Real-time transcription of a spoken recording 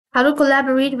How to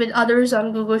collaborate with others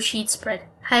on Google Sheets spread.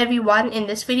 Hi everyone, in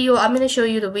this video I'm going to show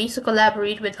you the ways to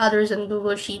collaborate with others on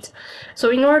Google Sheets. So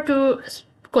in order to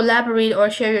collaborate or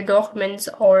share your documents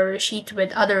or sheet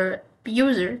with other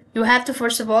user, you have to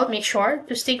first of all make sure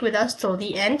to stick with us till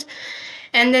the end,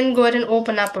 and then go ahead and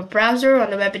open up a browser. On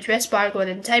the web address bar, go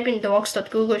ahead and type in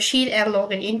docs.googlesheet and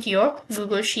log in into your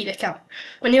Google Sheet account.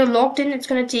 When you're logged in, it's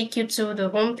going to take you to the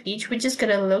home page, which is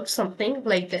going to look something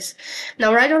like this.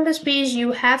 Now, right on this page,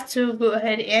 you have to go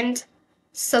ahead and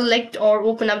select or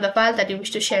open up the file that you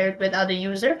wish to share it with other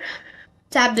user.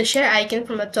 Tap the share icon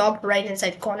from the top right hand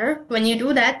side corner. When you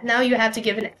do that, now you have to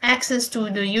give an access to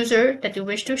the user that you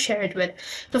wish to share it with.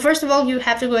 So first of all, you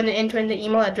have to go ahead and enter in the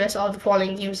email address of the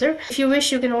following user. If you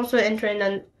wish, you can also enter in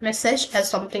a message as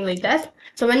something like that.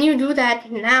 So when you do that,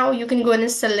 now you can go ahead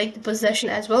and select the possession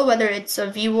as well, whether it's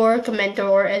a viewer, commenter,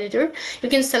 or editor. You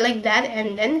can select that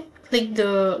and then click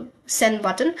the send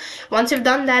button. Once you've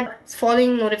done that,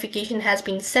 following notification has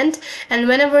been sent, and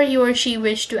whenever he or she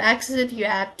wish to access it, you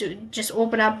have to just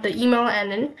open up the email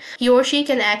and then he or she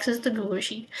can access the Google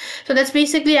Sheet. So that's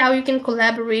basically how you can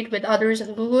collaborate with others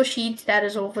in Google Sheets. That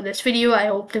is all for this video. I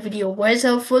hope the video was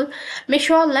helpful. Make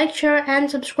sure to like, share, and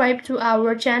subscribe to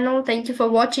our channel. Thank you for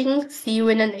watching. See you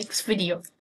in the next video.